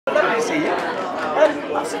see you.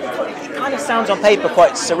 It kind of sounds on paper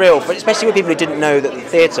quite surreal, but especially with people who didn't know that the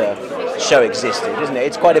theatre show existed, isn't it?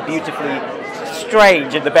 It's quite a beautifully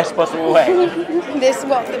strange in the best possible way. This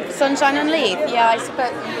what the Sunshine on Leith? Yeah, I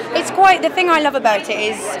suppose it's quite. The thing I love about it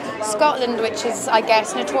is Scotland, which is, I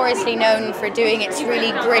guess, notoriously known for doing its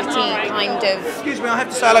really gritty kind of. Excuse me, I have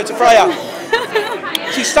to say hello to Freya.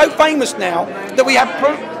 She's so famous now that we have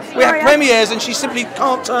premieres and she simply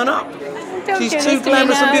can't turn up. She's too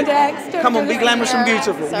glamorous and beautiful. Come on, be glamorous and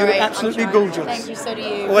beautiful. Sorry, you're absolutely gorgeous. Thank you, so do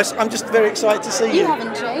you. Well, I'm just very excited to see you. You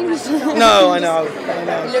haven't changed. No, I know.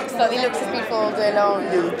 He looks as beautiful all day long.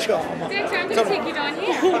 You're a charmer. Director, I'm going to take you down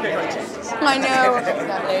here. I know,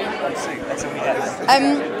 exactly.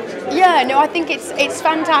 Yeah, no, I think it's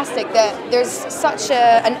fantastic that there's such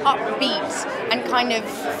an upbeat and kind of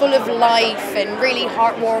full of life and really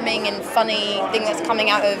heartwarming and funny thing that's coming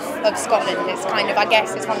out of Scotland. It's kind of, I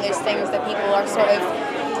guess, it's one of those things that people are sort of.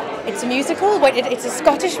 It's a musical. Wait, it's a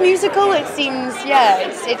Scottish musical. It seems, yeah,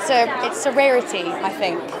 it's a rarity, I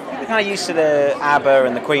think. We're kind of used to the ABBA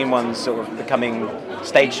and the Queen ones sort of becoming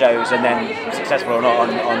stage shows and then successful or not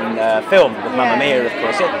on film with Mamma Mia, of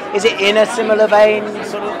course. Is it in a similar vein,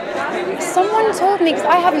 sort of? Someone told me, because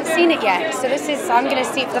I haven't seen it yet, so I'm going to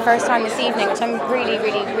see it for the first time this evening, which I'm really,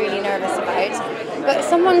 really, really nervous about. But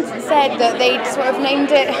someone said that they'd sort of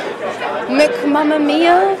named it Mamma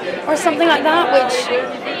Mia or something like that,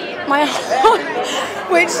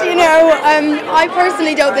 which you know, I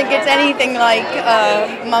personally don't think it's anything like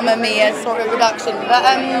Mamma Mia sort of production. But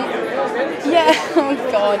yeah, oh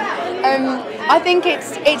God. I think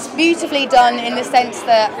it's beautifully done in the sense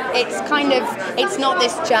that it's not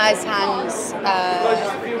this jazz hands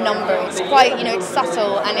number. It's quite, you know, it's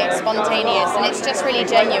subtle and it's spontaneous and it's just really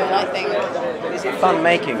genuine, I think. Is it fun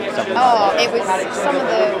making something? Oh, it was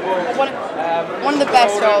one of the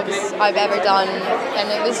best jobs I've ever done, and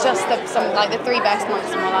it was just the 3 best months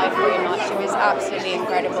of my life, pretty much. It was absolutely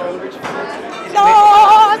incredible.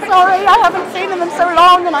 Oh, sorry, I haven't seen them in so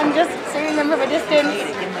long, and I'm just seeing them from a distance.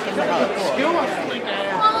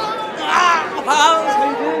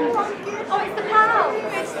 Oh, it's the pals.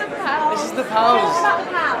 It's the pals. This is the pals. Tell us about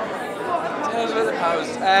the pals. Tell us about the pals.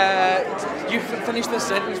 You finished the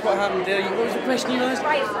sentence. What happened there? What was the question you asked?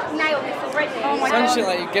 Right, nailed this already. Oh my God.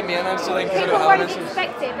 Sunshine, like, give me an answer. Then, People won't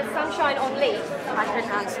expect it, but Sunshine on Leith. I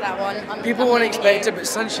couldn't answer that one. people won't expect it, but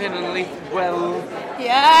Sunshine and Leith, well.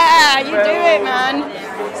 Yeah, you do it, man.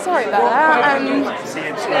 Sorry about that. No,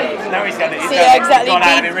 he's done it. Yeah, exactly.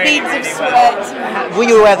 Beads of sweat. Were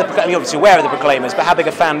you aware of the? You're obviously aware of the Proclaimers, but how big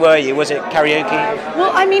a fan were you? Was it karaoke?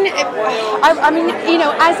 Well, I mean, you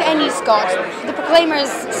know, as any Scot, the Proclaimers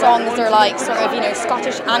songs are like sort of, you know,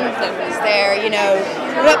 Scottish anthems. They're, you know,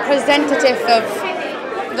 representative of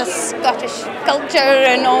the Scottish culture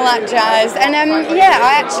and all that jazz. And yeah,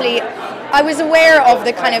 I was aware of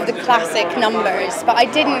the kind of the classic numbers, but I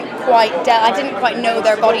didn't quite know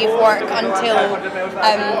their body of work until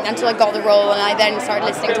I got the role, and I then started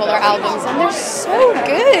listening to all their albums, and they're so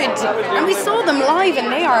good. And we saw them live, and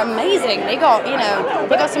they are amazing. They got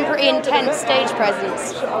some pretty intense stage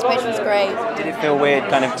presence, which was great. Did it feel weird,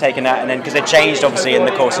 kind of taking that, and then because they changed obviously in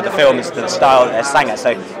the course of the film as to the style that they sang it?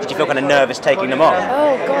 So did you feel kind of nervous taking them on?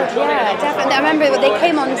 Oh God, yeah, definitely. I remember they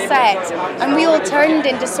came on set, and we all turned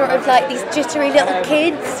into sort of like these jittery little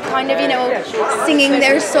kids, kind of, you know, singing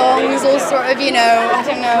their songs, all sort of, you know, I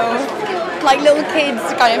don't know, like little kids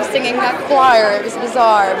kind of singing that choir. It was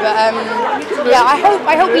bizarre, but yeah, I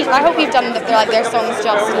hope we've done their songs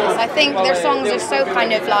justice. I think their songs are so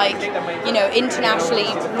kind of like, you know,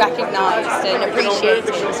 internationally recognised and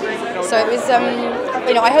appreciated. So it was,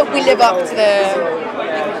 you know, I hope we live up to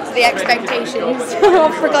the expectations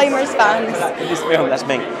of Proclaimers fans. This film, that's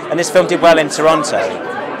me. And this film did well in Toronto.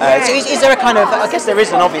 So is there a kind of, I guess there is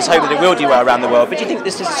an obvious hope that it will do well around the world, but do you think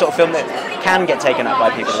this is the sort of film that can get taken up by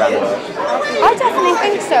people around the world? I definitely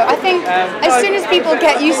think so. I think as soon as people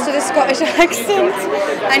get used to the Scottish accent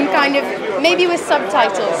and kind of, maybe with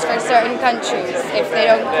subtitles for certain countries, if they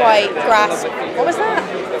don't quite grasp, what was that?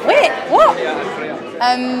 Wait, what?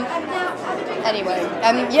 Anyway,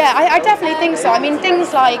 yeah, I definitely think so. I mean,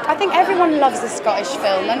 things like, I think everyone loves the Scottish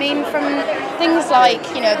film. I mean, from things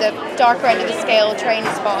like, you know, the darker end of the scale, Train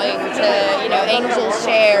Spotting, to, you know, Angel's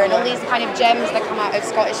Share, and all these kind of gems that come out of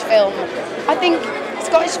Scottish film. I think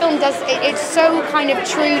Scottish film it's so kind of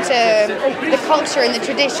true to the culture and the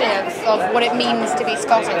tradition of what it means to be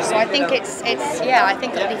Scottish. So I think I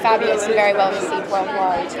think it'll be fabulous and very well received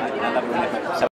worldwide.